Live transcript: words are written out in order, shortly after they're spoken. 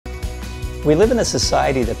We live in a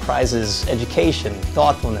society that prizes education,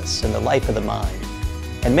 thoughtfulness, and the life of the mind.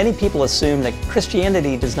 And many people assume that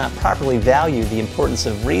Christianity does not properly value the importance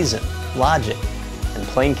of reason, logic, and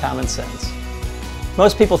plain common sense.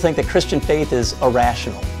 Most people think that Christian faith is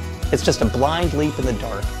irrational. It's just a blind leap in the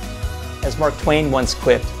dark. As Mark Twain once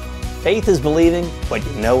quipped, "Faith is believing what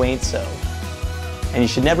you know ain't so." And you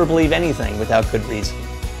should never believe anything without good reason.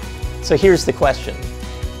 So here's the question.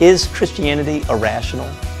 Is Christianity irrational?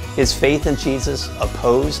 Is faith in Jesus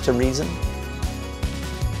opposed to reason?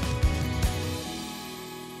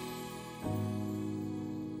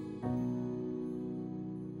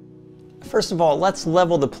 First of all, let's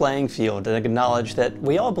level the playing field and acknowledge that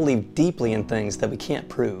we all believe deeply in things that we can't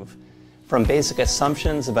prove, from basic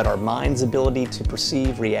assumptions about our mind's ability to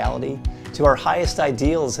perceive reality to our highest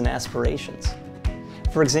ideals and aspirations.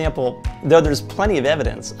 For example, though there's plenty of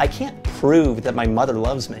evidence, I can't prove that my mother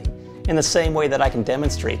loves me in the same way that I can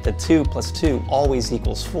demonstrate that 2 + 2 always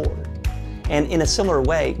equals 4. And in a similar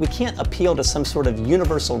way, we can't appeal to some sort of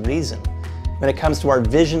universal reason when it comes to our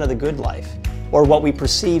vision of the good life, or what we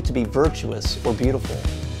perceive to be virtuous or beautiful.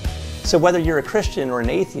 So whether you're a Christian or an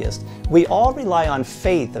atheist, we all rely on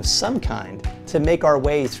faith of some kind to make our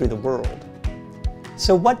way through the world.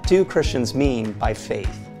 So what do Christians mean by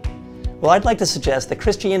faith? Well, I'd like to suggest that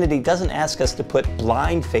Christianity doesn't ask us to put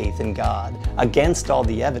blind faith in God against all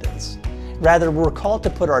the evidence. Rather, we're called to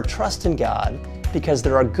put our trust in God because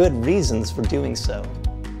there are good reasons for doing so.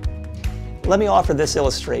 Let me offer this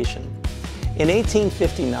illustration. In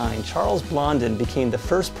 1859, Charles Blondin became the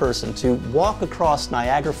first person to walk across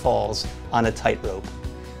Niagara Falls on a tightrope.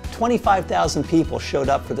 25,000 people showed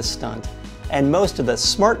up for the stunt, and most of the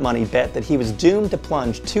smart money bet that he was doomed to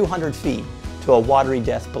plunge 200 feet to a watery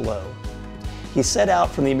death below. He set out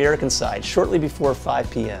from the American side shortly before 5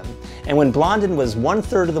 p.m., and when Blondin was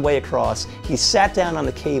 1/3 of the way across, he sat down on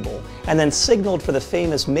the cable and then signaled for the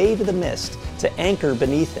famous Maid of the Mist to anchor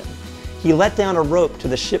beneath him. He let down a rope to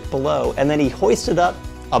the ship below, and then he hoisted up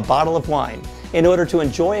a bottle of wine in order to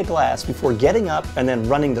enjoy a glass before getting up and then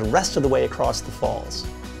running the rest of the way across the falls.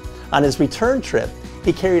 On his return trip,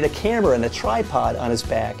 he carried a camera and a tripod on his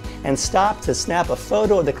back and stopped to snap a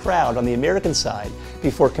photo of the crowd on the American side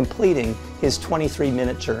before completing his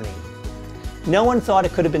 23-minute journey. No one thought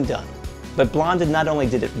it could have been done, but Blondin not only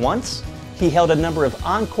did it once, he held a number of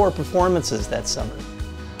encore performances that summer.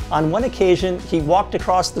 On one occasion, he walked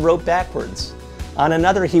across the rope backwards. On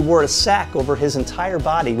another, he wore a sack over his entire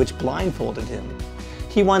body, which blindfolded him.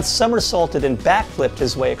 He once somersaulted and backflipped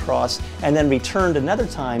his way across and then returned another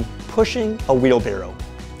time pushing a wheelbarrow.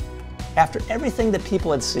 After everything that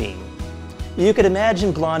people had seen, you could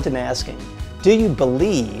imagine Blondin asking, "Do you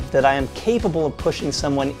believe that I am capable of pushing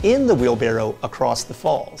someone in the wheelbarrow across the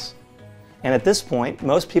falls?" And at this point,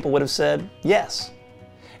 most people would have said, yes.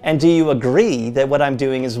 "And do you agree that what I'm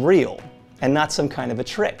doing is real and not some kind of a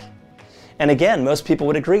trick?" And again, most people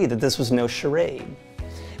would agree that this was no charade.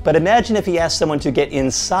 But imagine if he asked someone to get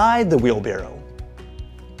inside the wheelbarrow.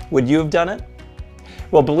 Would you have done it?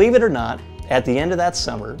 Well, believe it or not, at the end of that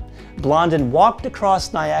summer, Blondin walked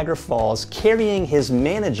across Niagara Falls carrying his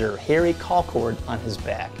manager, Harry Colcord, on his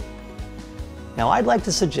back. Now, I'd like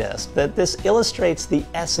to suggest that this illustrates the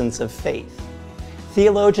essence of faith.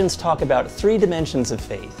 Theologians talk about 3 dimensions of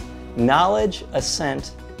faith: knowledge,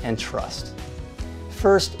 assent, and trust.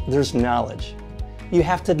 First, there's knowledge. You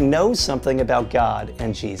have to know something about God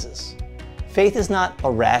and Jesus. Faith is not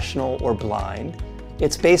irrational or blind.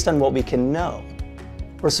 It's based on what we can know.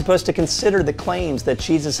 We're supposed to consider the claims that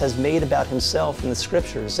Jesus has made about himself in the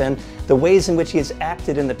scriptures and the ways in which he has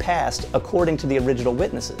acted in the past according to the original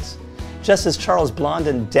witnesses, just as Charles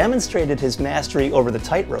Blondin demonstrated his mastery over the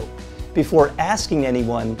tightrope before asking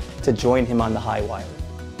anyone to join him on the high wire.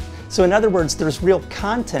 So in other words, there's real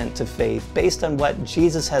content to faith based on what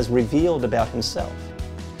Jesus has revealed about himself.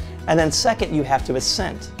 And then second, you have to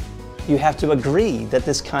assent. You have to agree that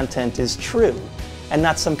this content is true and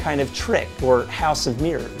not some kind of trick or house of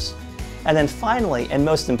mirrors. And then finally, and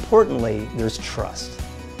most importantly, there's trust.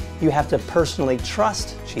 You have to personally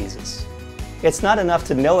trust Jesus. It's not enough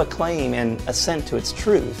to know a claim and assent to its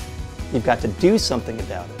truth. You've got to do something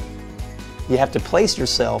about it. You have to place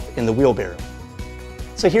yourself in the wheelbarrow.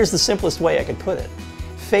 So here's the simplest way I could put it.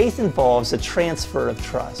 Faith involves a transfer of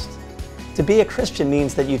trust. To be a Christian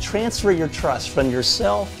means that you transfer your trust from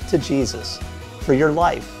yourself to Jesus for your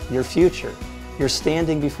life, your future, your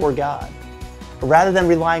standing before God. Rather than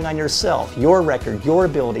relying on yourself, your record, your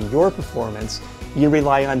ability, your performance, you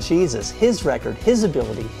rely on Jesus, his record, his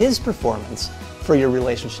ability, his performance for your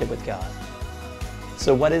relationship with God.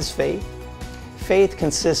 So what is faith? Faith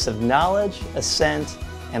consists of knowledge, assent,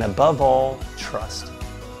 and above all, trust.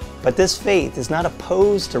 But this faith is not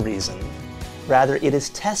opposed to reason. Rather, it is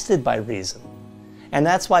tested by reason. And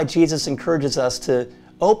that's why Jesus encourages us to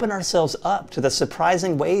open ourselves up to the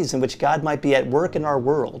surprising ways in which God might be at work in our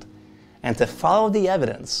world, and to follow the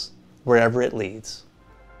evidence wherever it leads.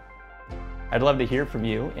 I'd love to hear from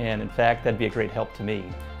you, and in fact, that'd be a great help to me.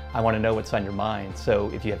 I want to know what's on your mind,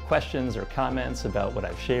 so if you have questions or comments about what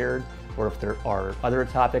I've shared, or if there are other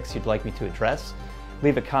topics you'd like me to address,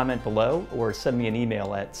 leave a comment below or send me an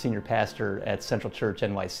email at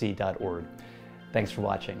seniorpastor@centralchurchnyc.org. Thanks for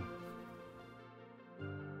watching.